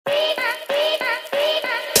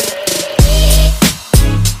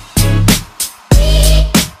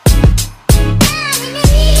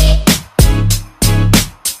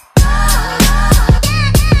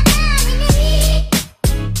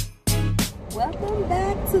welcome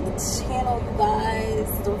back to the channel, you guys.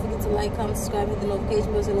 Don't forget to like, comment, subscribe, hit the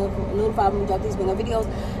notification bell so you're notified when we drop these videos.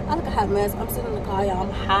 I look a hot mess. I'm sitting in the car, y'all.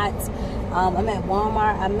 I'm hot. I'm at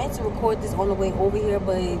Walmart. I meant to record this on the way over here,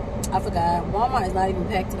 but I forgot. Walmart is not even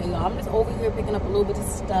packed today, y'all. I'm just over here picking up a little bit of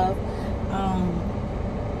stuff,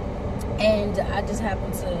 and I just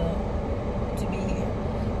happened to be here.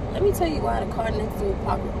 Let me tell you why the car next to me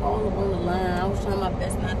parked all up on the line. I was trying my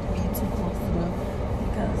best not to be too close to them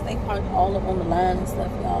because they parked all up on the line and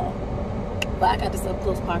stuff, y'all. But I got this up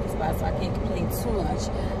close parking spot, so I can't complain too much.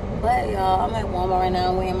 But y'all, I'm at Walmart right now.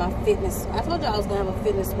 I'm wearing my fitness. I told y'all I was gonna have a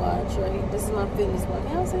fitness watch, right? This is my fitness watch. You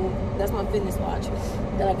know what I'm saying? That's my fitness watch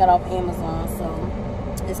that I got off Amazon.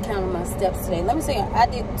 So it's counting my steps today. Let me say I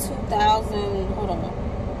did 2,000. Hold on.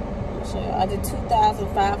 I did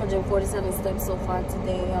 2,547 steps so far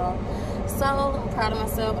today, y'all. So I'm proud of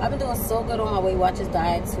myself. I've been doing so good on my Weight Watchers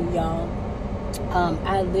diet too, y'all.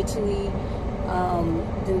 I literally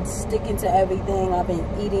been sticking to everything. I've been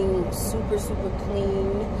eating super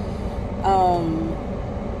clean.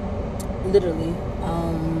 Literally,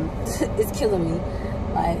 it's killing me.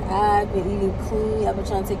 Like, I've been eating clean. I've been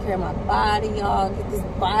trying to take care of my body, y'all. Get this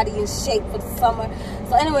body in shape for the summer.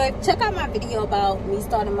 So anyway, check out my video about me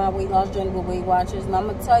starting my weight loss journey with Weight Watchers. And I'm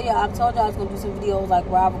going to tell you, I've told y'all I was going to do some videos like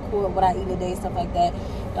where I record what I eat in a day, stuff like that.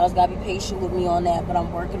 Y'all just got to be patient with me on that. But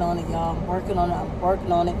I'm working on it, y'all. I'm working on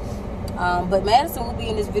it. But Madison will be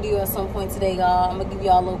in this video at some point today, y'all. I'm going to give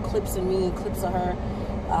y'all little clips of me and clips of her.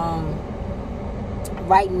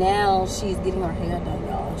 Right now, she's getting her hair done,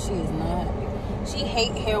 y'all. She is not happy. She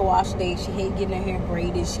hate hair wash day. She hate getting her hair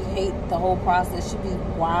braided. She hate the whole process. She be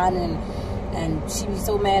whining and she be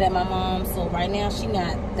so mad at my mom. So right now she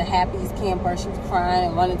not the happiest camper. She was crying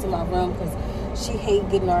and running to my room because she hate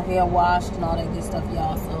getting her hair washed and all that good stuff,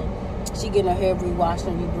 y'all. So she getting her hair re-washed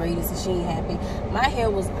and re-braided, so she ain't happy. My hair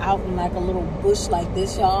was out in like a little bush like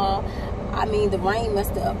this, y'all. I mean, the rain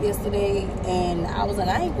messed it up yesterday, and I was like,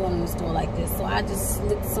 I ain't going to the store like this. So I just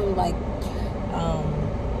slicked some like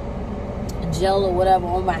gel or whatever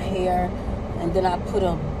on my hair, and then I put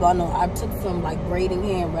a bun on. I took some like braiding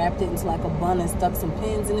hair and wrapped it into like a bun and stuck some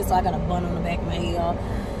pins in it, so I got a bun on the back of my hair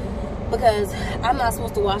because I'm not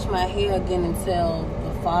supposed to wash my hair again until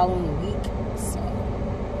the following week. So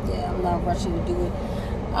yeah, I'm not rushing to do it.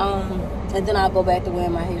 And then I'll go back to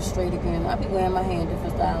wearing my hair straight again. I'll be wearing my hair in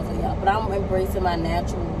different styles, y'all, but I'm embracing my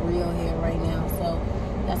natural real hair right now, so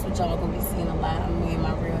that's what y'all gonna be seeing a lot. I'm wearing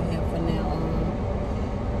my real hair for now.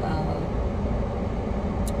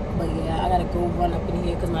 But yeah, I gotta go run up in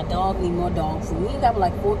here because my dog need more dog food. He got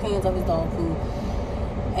like 4 cans of his dog food,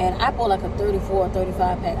 and I bought like a 34 or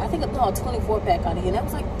 35 pack. I think no, a 24 pack out of here. And that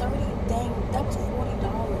was like 30. Dang, that was $40,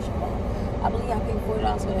 y'all. I believe I paid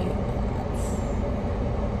 $40 for that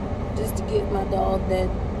just to get my dog that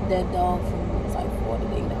dog food. It was like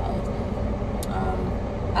 $40 dang.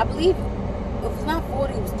 I believe if it's not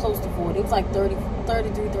 40, it was close to 40. It was like 30,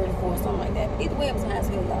 33, 34, something like that. Either way, it was high as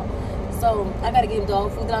hell, y'all. So I gotta get him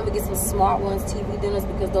dog food. Then I'm gonna get some Smart Ones TV dinners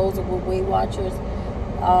because those are with Weight Watchers.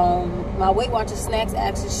 My Weight Watchers snacks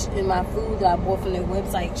actually in my food that I bought from their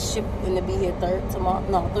website shipped and to be here Thursday.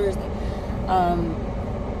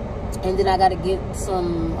 And then I gotta get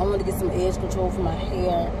some. I'm gonna get some edge control for my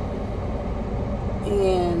hair.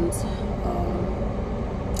 And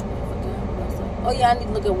oh yeah, I need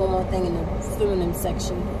to look at one more thing in the feminine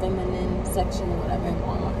section or whatever in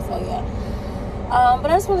Walmart. So yeah.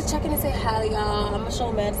 But I just want to check in and say hi to y'all. I'm going to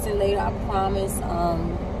show Madison later, I promise.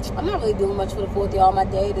 I'm not really doing much for the 4th, y'all. My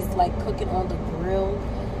dad is like cooking on the grill.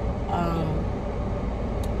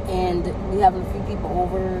 And we having a few people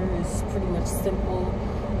over. It's pretty much simple.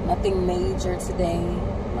 Nothing major today.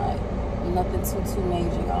 Like, nothing too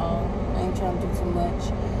major, y'all. I ain't trying to do too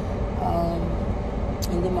much.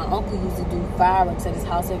 And then my uncle used to do fireworks at his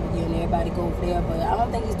house every year, and everybody go over there. But I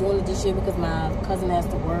don't think he's doing it this year because my cousin has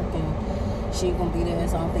to work, and she ain't gonna be there,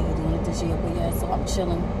 so I don't think he's doing it this year. But yeah, so I'm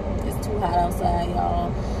chilling. It's too hot outside,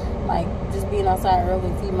 y'all. Like, just being outside early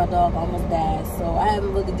and feeding my dog almost died. So I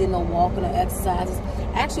haven't really did no walking or exercises.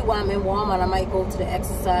 Actually, while I'm in Walmart, I might go to the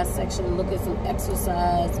exercise section and look at some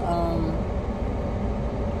exercise. I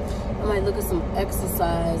might look at some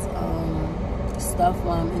exercise stuff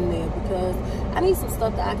while I'm in there because I need some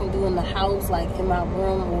stuff that I can do in the house, like in my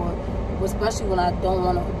room, or especially when I don't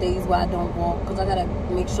want to, days where I don't walk, because I gotta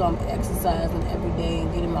make sure I'm exercising every day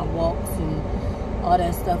and getting my walks and all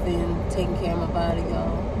that stuff in, taking care of my body,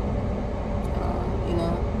 y'all. You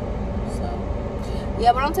know, so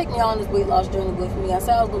yeah. But I'm taking y'all on this weight loss journey with me. I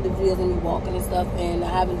said I was gonna do videos of me walking and stuff, and I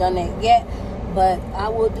haven't done that yet, but I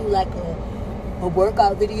will do like a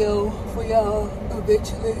workout video for y'all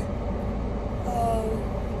eventually.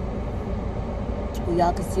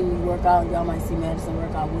 y'all can see me work out. Y'all might see Madison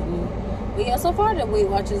work out with me. But yeah, so far the Weight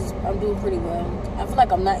Watchers, I'm doing pretty well. I feel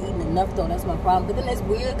like I'm not eating enough though. That's my problem. But then it's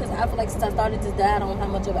weird because I feel like since I started this diet, I don't have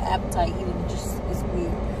much of an appetite either. It's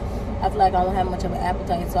weird. I feel like I don't have much of an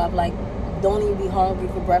appetite, so I'm like, don't even be hungry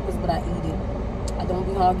for breakfast, but I eat it. I don't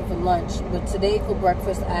be hungry for lunch. But today for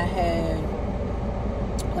breakfast, I had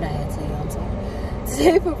what I had today. I'm sorry.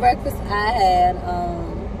 Today for breakfast, I had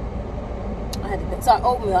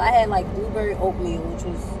oatmeal. I had like blueberry oatmeal, which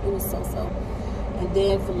was so. And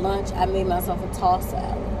then for lunch, I made myself a tossed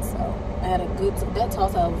salad. So I had that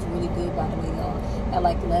tossed salad was really good, by the way, y'all. I had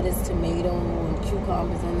like lettuce, tomato, and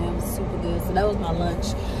cucumbers in there. It was super good. So that was my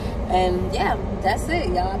lunch. And yeah, that's it,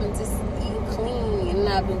 y'all. I've been just eating clean, and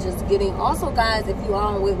I've been just getting. Also, guys, if you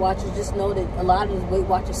are on Weight Watchers, just know that a lot of the Weight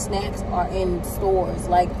Watchers snacks are in stores.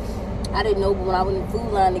 Like, I didn't know, but when I went in the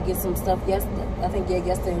food line to get some stuff yesterday, I think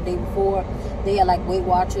yesterday or the day before, they had like Weight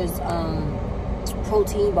Watchers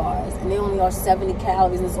protein bars, and they only are 70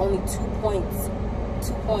 calories, and it's only 2 points.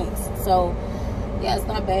 2 points. So yeah, it's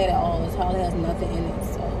not bad at all. It probably has nothing in it.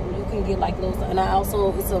 So you can get like those, and I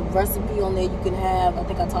also, it's a recipe on there you can have. I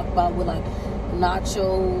think I talked about with like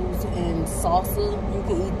nachos and salsa. You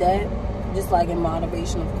can eat that, just like in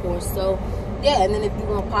moderation, of course. So yeah, and then if you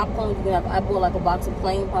want popcorn, you can have. I bought like a box of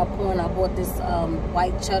plain popcorn. I bought this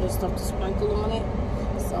white cheddar stuff to sprinkle on it.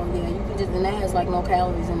 So yeah, you can just, and that has like no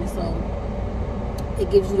calories in it. So it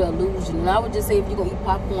gives you the illusion. And I would just say, if you're gonna eat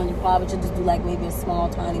popcorn, you probably should just do like maybe a small,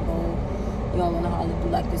 tiny bowl. You don't want to hardly do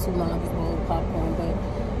like this humongous bowl of popcorn, but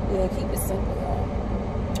yeah, keep it simple, y'all.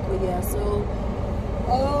 But yeah, so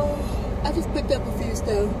I just picked up a few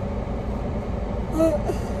stuff.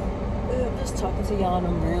 I'm just talking to y'all in the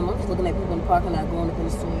room. I'm just looking at people in the parking lot going up in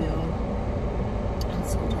the store, y'all. I'm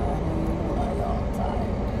so tired. I don't even know why, y'all. I'm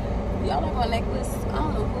tired. Y'all like my necklace? I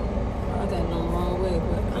don't know who. I got it on the wrong way,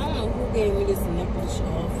 but I don't know who gave me this necklace,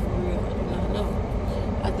 y'all, for real. I do not know.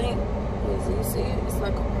 I think, you see it? It's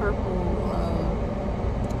like a purple,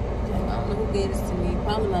 thing. I don't know who gave this to me.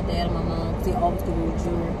 Probably my dad or my mom, because they always give me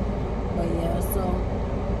jewelry. But yeah, so,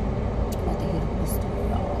 I'm about to hit up this store,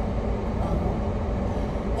 y'all.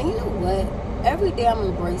 And you know what? Every day I'm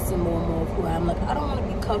embracing more and more of who I am. Like, I don't want to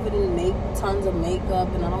be covered in tons of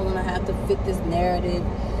makeup, and I don't want to have to fit this narrative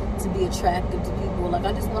to be attractive to people. Like,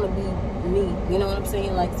 I just want to be me. You know what I'm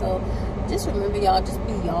saying? Like, so just remember, y'all, just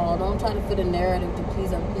be y'all. Don't try to fit a narrative to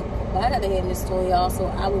please other people. But I gotta end this story, y'all, so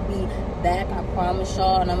I will be back, I promise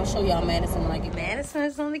y'all, and I'm gonna show y'all Madison when I get back. Madison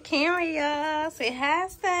is on the camera, y'all. Say hi,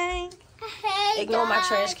 Stank. Hey, ignore guys. my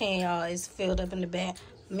trash can, y'all. It's filled up in the back.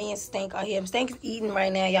 Me and Stank are here. Stank is eating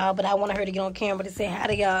right now, y'all, but I wanted her to get on camera to say hi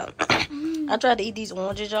to y'all. I tried to eat these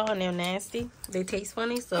oranges, y'all, and they're nasty. They taste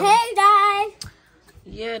funny, so. Hey, guys.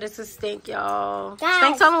 Yeah, this is Stank, y'all. Guys.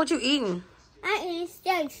 Stank, tell me what you eating. I eat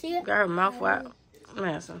steak. See? Got her mouth wide.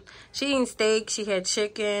 Madison. She eating steak. She had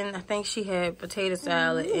chicken. I think she had potato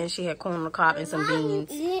salad, and she had corn on the cob and some beans.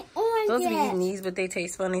 Supposed to be eating these, but they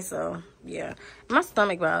taste funny, so yeah. My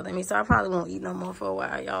stomach bothering me, so I probably won't eat no more for a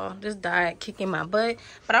while, y'all. This diet kicking my butt.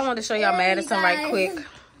 But I wanted to show y'all Madison right quick,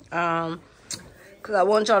 because I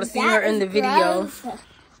want y'all to see her in the video.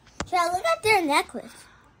 Yeah, look at their necklace.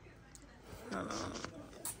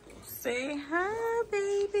 Say hi,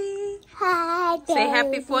 baby. Hi, baby. Say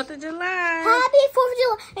happy 4th of July. Happy 4th of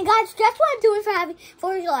July. And guys, guess what I'm doing for happy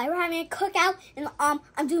 4th of July? We're having a cookout, and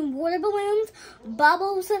I'm doing water balloons,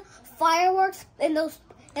 bubbles, fireworks,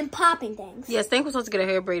 and popping things. Yeah, Stank was supposed to get her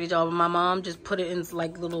hair braided, y'all, but my mom just put it in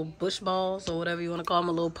like little bush balls or whatever you want to call them,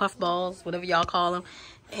 little puff balls, whatever y'all call them.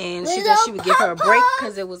 And she said she would give her a break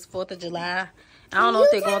because it was 4th of July. I don't know if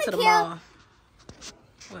they're going to the mall.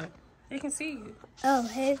 What? They can see you. Oh,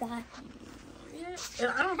 hey, guys.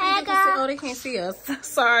 Yeah, I don't think they can see. Oh, they can't see us.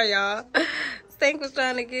 Sorry, y'all. Stank was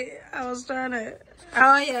trying to get. I was trying to.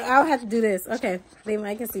 Oh yeah, I'll have to do this. Okay, they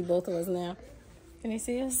might can see both of us now. Can they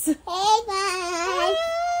see us? Hey, guys.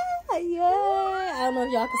 Yeah. I don't know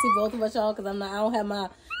if y'all can see both of us, y'all, because I don't have my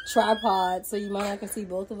tripod, so you might not can see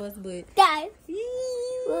both of us, but Guys.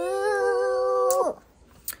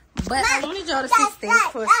 But I wanted y'all to see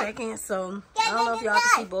Stank for a second, so I don't know if y'all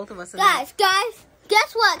can see both of us. Guys,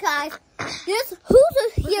 guess what, guys? Guess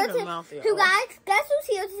who's here today? Guess who's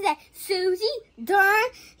here today? Susie, Dern,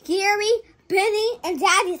 Gary, Benny, and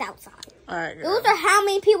Daddy's outside. All right, girl. Those are how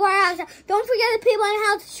many people are outside. Don't forget the people in the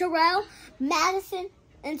house: Sherelle, Madison,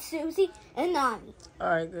 and Susie, and Nani. All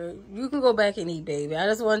right, good. You can go back and eat, baby. I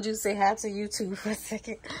just wanted you to say hi to you too for a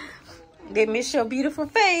second. They miss your beautiful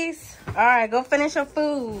face. All right, go finish your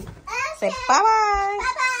food. Say bye-bye.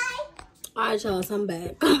 Bye-bye. All right, y'all, so I'm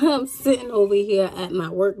back. I'm sitting over here at my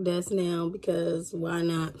work desk now because why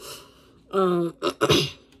not? I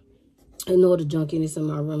Ignore the junkiness in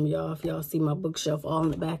my room, y'all, if y'all see my bookshelf all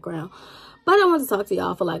in the background. But I want to talk to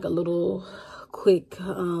y'all for like a little quick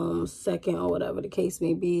second or whatever the case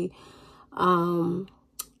may be. I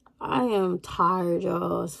am tired,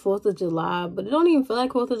 y'all. It's 4th of July, but it don't even feel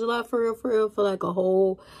like 4th of July for real, for real. Feel like a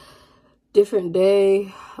whole different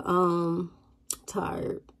day.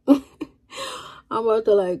 Tired. I'm about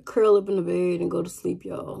to like curl up in the bed and go to sleep,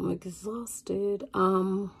 y'all. I'm like exhausted.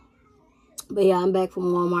 But yeah, I'm back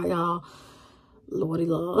from Walmart, y'all. Lordy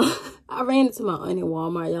Lord. I ran into my aunt in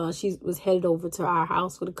Walmart, y'all. She was headed over to our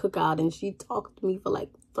house for the cookout, and she talked to me for like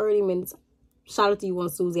 30 minutes. Shout out to you,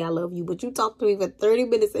 Aunt Susie. I love you. But you talked to me for 30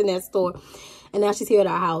 minutes in that store, and now she's here at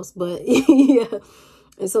our house. But yeah.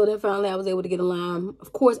 And so then finally I was able to get a line.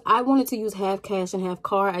 Of course, I wanted to use half cash and half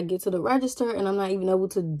card. I get to the register, and I'm not even able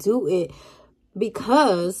to do it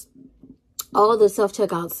because all the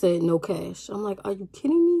self-checkout said no cash. I'm like, are you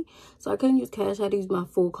kidding me? So I couldn't use cash. I had to use my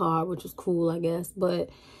full card, which was cool, I guess. But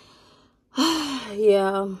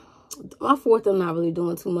yeah, my 4th, I'm not really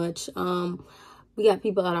doing too much. We got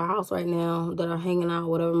people at our house right now that are hanging out,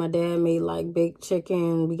 whatever. My dad made like baked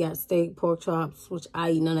chicken. We got steak, pork chops, which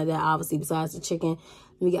I eat none of that, obviously, besides the chicken.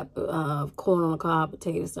 We got corn on the cob,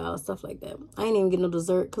 potato salad, stuff like that. I ain't even getting no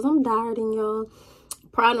dessert because I'm dieting, y'all.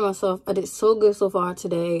 Proud of myself. I did so good so far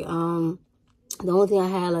today. The only thing I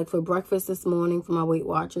had like for breakfast this morning for my Weight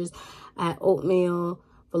Watchers, I had oatmeal.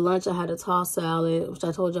 For lunch, I had a tossed salad, which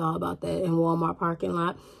I told y'all about that in Walmart parking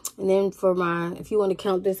lot. And then for my, if you want to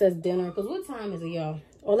count this as dinner, because what time is it, y'all?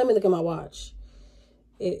 Oh, let me look at my watch.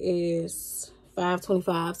 It is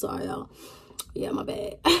 5:25. Sorry, y'all. Yeah, my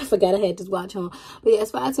bad. I forgot I had this watch on. But yeah,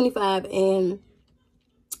 it's 5:25, and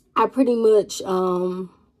I pretty much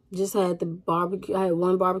just had the barbecue. I had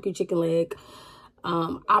one barbecue chicken leg.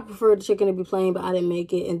 I prefer the chicken to be plain, but I didn't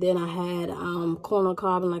make it. And then I had corn on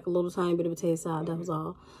cob and like a little tiny bit of potato salad. That was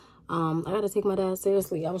all. I gotta take my dad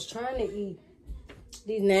seriously. I was trying to eat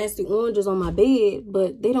these nasty oranges on my bed,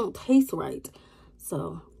 but they don't taste right.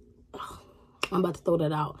 So I'm about to throw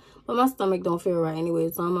that out. But my stomach don't feel right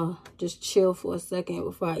anyway, so I'm gonna just chill for a second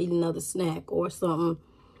before I eat another snack or something.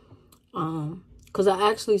 Because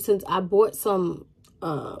I actually, since I bought some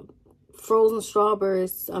frozen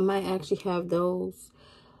strawberries, I might actually have those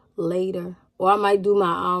later. Or I might do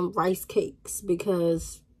my rice cakes,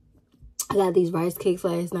 because I got these rice cakes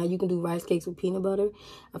last night. You can do rice cakes with peanut butter.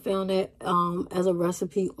 I found that as a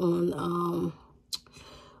recipe on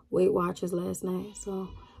Weight Watchers last night. So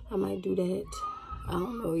I might do that. I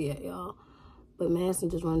don't know yet, y'all. But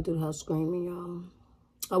Madison just running through the house screaming, y'all.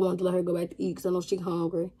 I wanted to let her go back to eat because I know she's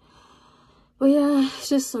hungry. But yeah, it's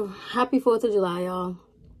just a happy 4th of July, y'all.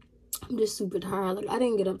 I'm just super tired. Like, I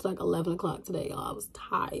didn't get up to like 11 o'clock today, y'all. I was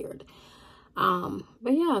tired.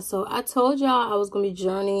 But yeah, so I told y'all I was gonna be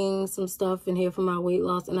journeying some stuff in here for my weight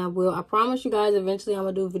loss, and I will. I promise you guys, eventually I'm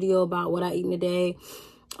gonna do a video about what I eat in a day.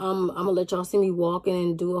 I'm gonna let y'all see me walking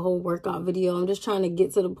and do a whole workout video. I'm just trying to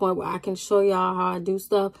get to the point where I can show y'all how I do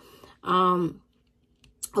stuff. I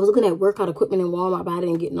was looking at workout equipment in Walmart, but I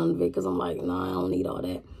didn't get none of it because I'm like, nah, I don't need all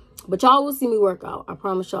that. But y'all will see me work out. I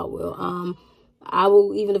promise y'all will. I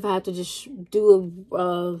will, even if I have to just do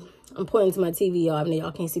a, I'm pointing to my TV, y'all. I mean,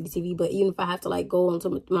 y'all can't see the TV, but even if I have to like go onto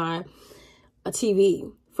my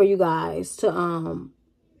TV for you guys to,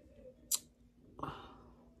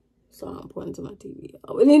 so I'm pointing to my TV,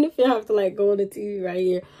 y'all. But even if you have to like go on the TV right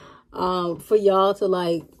here, for y'all to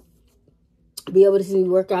like be able to see me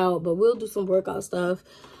work out, but we'll do some workout stuff.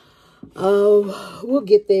 We'll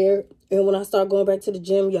get there. And when I start going back to the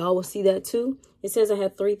gym, y'all will see that too. It says I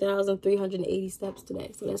had 3,380 steps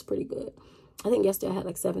today, so that's pretty good. I think yesterday I had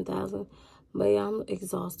like 7,000. But yeah, I'm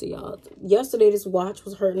exhausted, y'all. Yesterday, this watch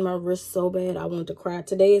was hurting my wrist so bad I wanted to cry.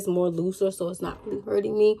 Today is more looser, so it's not really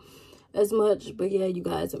hurting me as much. But yeah, you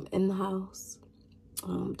guys, I'm in the house.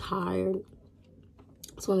 I'm tired.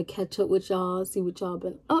 Just want to catch up with y'all, see what y'all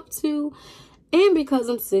been up to. And because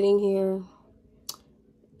I'm sitting here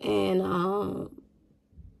and,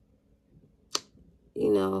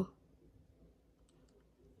 you know,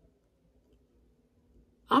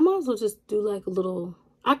 I might as well just do like a little,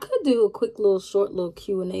 I could do a quick little short little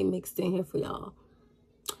Q&A mixed in here for y'all.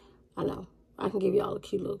 I know. I can give y'all a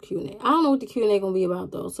cute little Q&A. I don't know what the Q&A gonna be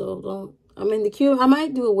about though, so don't, I mean I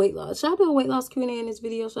might do a weight loss. Should I do a weight loss Q&A in this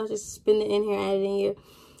video? Should I just spin it in here, add it in here?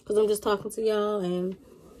 Because I'm just talking to y'all, and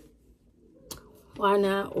why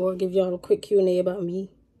not? Or give y'all a quick Q&A about me.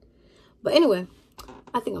 But anyway,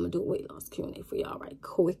 I think I'm gonna do a weight loss Q&A for y'all right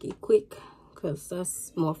quick, because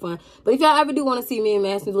that's more fun. But if y'all ever do want to see me and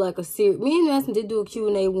Madison do like a series, me and Madison did do a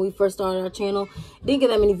Q&A when we first started our channel. Didn't get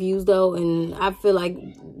that many views though, and I feel like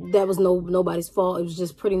that was nobody's fault. It was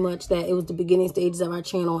just pretty much that it was the beginning stages of our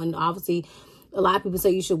channel, and obviously a lot of people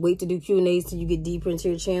say you should wait to do Q&As till you get deeper into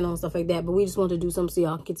your channel and stuff like that. But we just want to do something so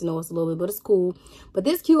y'all get to know us a little bit. But it's cool. But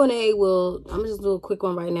this Q&A will, I'm just do a quick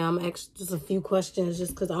one right now. I'm actually just a few questions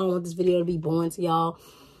just because I don't want this video to be boring to y'all.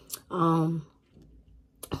 I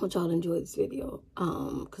want y'all to enjoy this video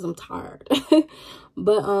because I'm tired.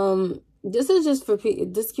 But this is just for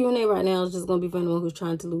this Q&A right now is just going to be for anyone who's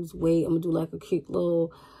trying to lose weight. I'm going to do like a cute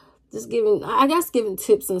little... just giving, I guess, giving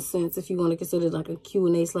tips in a sense, if you want to consider it like a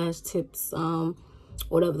Q&A/tips,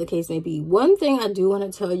 whatever the case may be. One thing I do want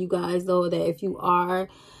to tell you guys, though, that if you are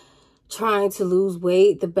trying to lose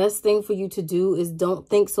weight, the best thing for you to do is don't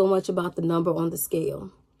think so much about the number on the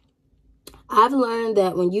scale. I've learned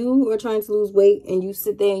that when you are trying to lose weight and you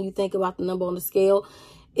sit there and you think about the number on the scale,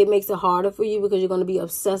 it makes it harder for you because you're going to be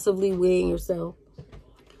obsessively weighing yourself.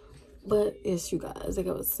 But it's, you guys, like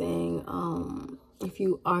I was saying, if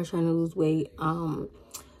you are trying to lose weight,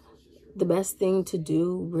 the best thing to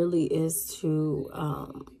do really is to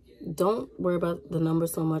don't worry about the number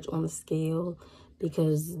so much on the scale,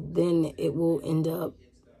 because then it will end up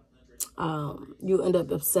you'll end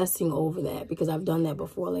up obsessing over that, because I've done that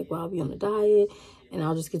before. Like, well, I'll be on a diet and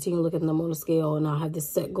I'll just continue to look at the number on the scale, and I'll have this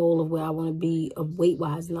set goal of where I want to be weight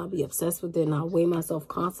wise, and I'll be obsessed with it, and I'll weigh myself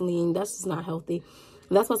constantly, and that's just not healthy.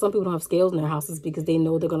 And that's why some people don't have scales in their houses, because they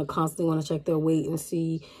know they're going to constantly want to check their weight and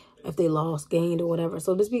see if they lost, gained, or whatever.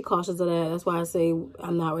 So just be cautious of that. That's why I say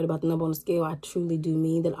I'm not worried about the number on the scale. I truly do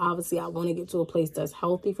mean that. Obviously, I want to get to a place that's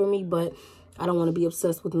healthy for me, but I don't want to be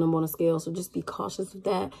obsessed with the number on the scale. So just be cautious of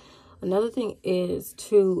that. Another thing is,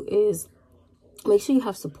 too, is make sure you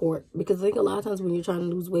have support, because I think a lot of times when you're trying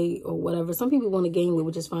to lose weight or whatever, some people want to gain weight,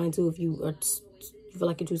 which is fine, too, if you feel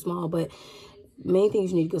like you're too small, but main thing is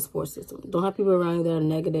you need a good support system. Don't have people around you that are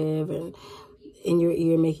negative and in your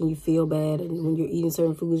ear making you feel bad, and when you're eating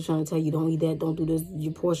certain foods trying to tell you don't eat that, don't do this,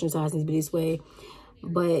 your portion size needs to be this way.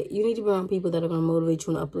 But you need to be around people that are going to motivate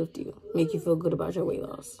you and uplift you, make you feel good about your weight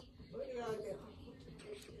loss.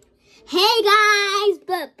 Hey guys,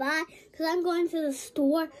 bye, because I'm going to the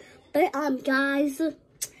store. But guys,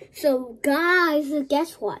 so guys,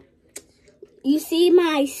 guess what? You see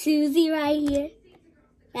my Susie right here?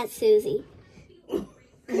 That's Susie.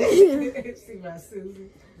 See my Susie.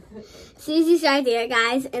 Susie's right there,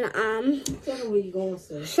 guys, and Tell me where you going,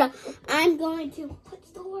 sir. So I'm going to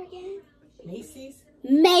what's the store again? Macy's.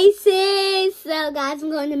 Macy's. So guys, I'm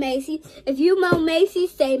going to Macy's. If you know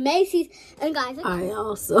Macy's, say Macy's. And guys, all right,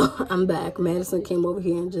 y'all. So I'm back. Madison came over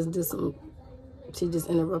here and just did some. She just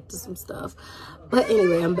interrupted some stuff. But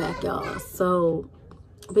anyway, I'm back, y'all. So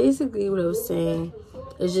basically, what I was saying.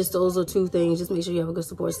 It's just those are two things. Just make sure you have a good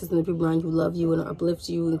support system. The people around you love you and uplift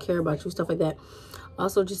you and care about you, stuff like that.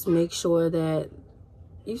 Also, just make sure that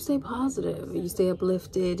you stay positive, you stay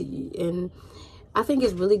uplifted. And I think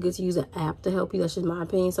it's really good to use an app to help you. That's just my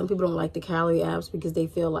opinion. Some people don't like the calorie apps because they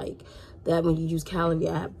feel like that when you use calorie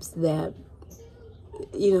apps that,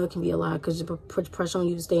 you know, it can be a lot because it puts pressure on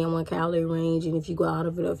you to stay in one calorie range. And if you go out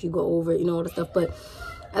of it or if you go over it, you know, all that stuff. But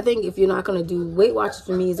I think if you're not going to do Weight Watchers,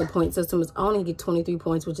 for me is a point system. It's only get 23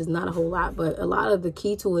 points, which is not a whole lot. But a lot of the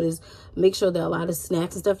key to it is make sure that a lot of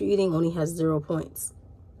snacks and stuff you're eating only has 0 points.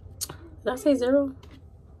 Did I say 0?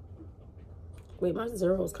 Wait, my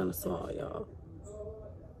 0 is kind of small, y'all.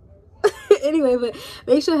 Anyway, but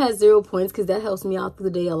make sure it has 0 points, because that helps me out through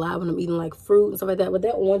the day a lot when I'm eating like fruit and stuff like that. But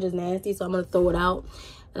that orange is nasty, so I'm going to throw it out.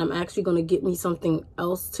 And I'm actually going to get me something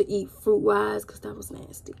else to eat fruit-wise, because that was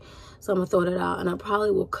nasty. So I'm going to throw that out. And I probably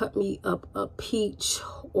will cut me up a peach,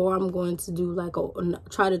 or I'm going to do like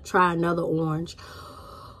try another orange.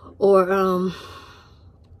 Or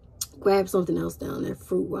grab something else down there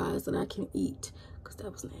fruit-wise that I can eat, because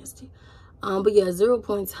that was nasty. But yeah, 0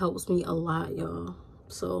 points helps me a lot, y'all.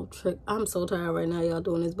 So I'm so tired right now, y'all,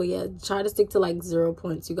 doing this. But yeah, try to stick to like 0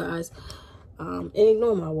 points, you guys. And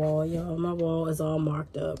ignore my wall, y'all. My wall is all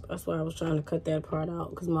marked up. That's why I was trying to cut that part out,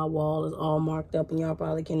 because my wall is all marked up and y'all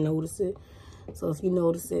probably can notice it. So if you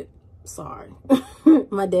notice it, sorry.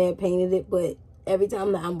 My dad painted it, but every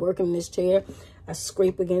time that I'm working in this chair, I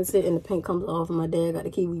scrape against it and the paint comes off, and my dad got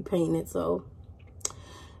to keep repainting it. So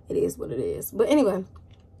it is what it is. But anyway,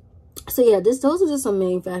 so yeah, those are just some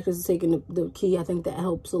main factors of taking the key. I think that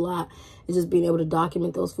helps a lot. Is just being able to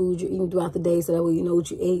document those foods you're eating throughout the day, so that way you know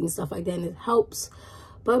what you ate and stuff like that, and it helps.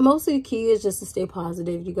 But mostly the key is just to stay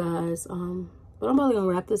positive, you guys. But I'm probably gonna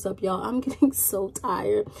wrap this up, y'all. I'm getting so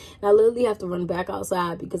tired, and I literally have to run back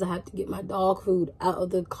outside because I have to get my dog food out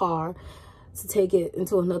of the car to take it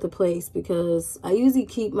into another place, because I usually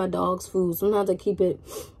keep my dog's food. Sometimes I keep it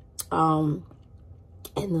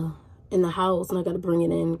in the house, and I got to bring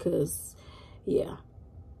it in because, yeah,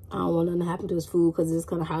 I don't want nothing to happen to his food because it's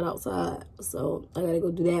kind of hot outside. So I gotta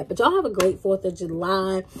go do that. But y'all have a great 4th of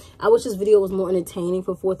July. I wish this video was more entertaining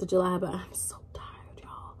for 4th of July, but I'm so tired,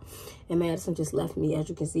 y'all. And Madison just left me, as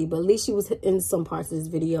you can see. But at least she was in some parts of this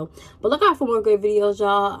video. But look out for more great videos,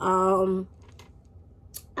 y'all.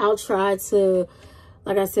 I'll try to,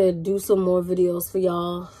 like I said, do some more videos for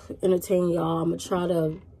y'all, entertain y'all. I'm gonna try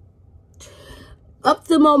to up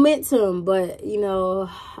the momentum, but you know,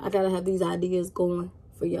 I gotta have these ideas going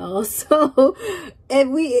for y'all. So,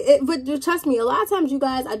 but trust me, a lot of times, you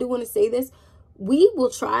guys, I do want to say this, we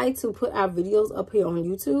will try to put our videos up here on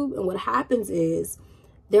YouTube, and what happens is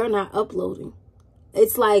they're not uploading.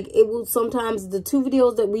 It's like, it will sometimes, the 2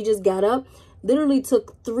 videos that we just got up literally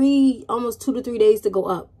took almost 2 to 3 days to go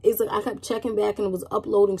up. It's like I kept checking back and it was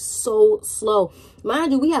uploading so slow.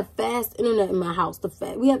 Mind you, we have fast internet in my house.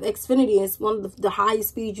 We have Xfinity, and it's one of the highest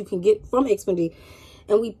speeds you can get from Xfinity,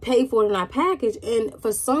 and we pay for it in our package. And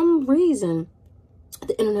for some reason,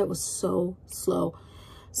 the internet was so slow.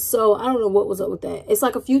 So I don't know what was up with that. It's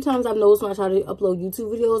like a few times I've noticed when I try to upload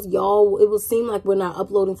YouTube videos, y'all, it will seem like we're not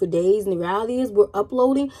uploading for days, and the reality is we're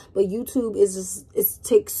uploading, but YouTube is just, it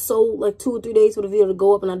takes so like 2 or 3 days for the video to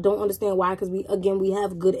go up, and I don't understand why, because we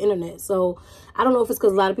have good internet. So I don't know if it's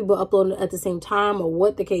because a lot of people are uploading at the same time or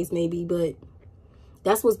what the case may be, but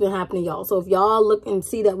that's what's been happening, y'all. So if y'all look and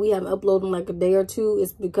see that we haven't uploaded in like a day or two,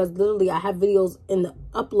 it's because literally I have videos in the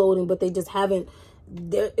uploading, but they just haven't.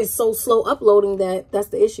 It's so slow uploading that's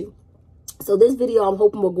the issue. So this video I'm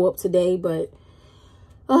hoping will go up today, but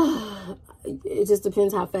it just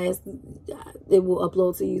depends how fast it will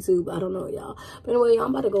upload to YouTube. I don't know, y'all. But anyway, y'all,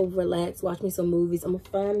 I'm about to go relax, watch me some movies. I'm gonna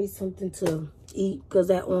find me something to eat because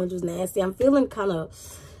that orange was nasty. I'm feeling kind of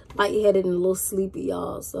lightheaded and a little sleepy,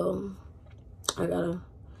 y'all. So I gotta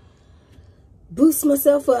boost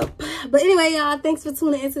myself up. But anyway, y'all, thanks for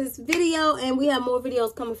tuning into this video, and we have more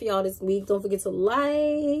videos coming for y'all this week. Don't forget to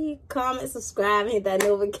like, comment, subscribe, and hit that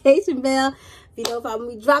notification bell if you know when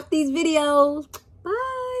we drop these videos.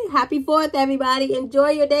 Bye. Happy 4th, everybody. Enjoy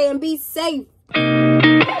your day and be safe.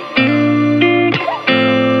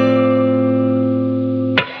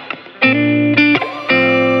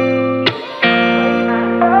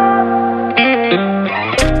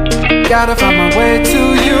 Gotta find my way to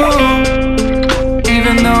you,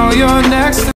 even though you're never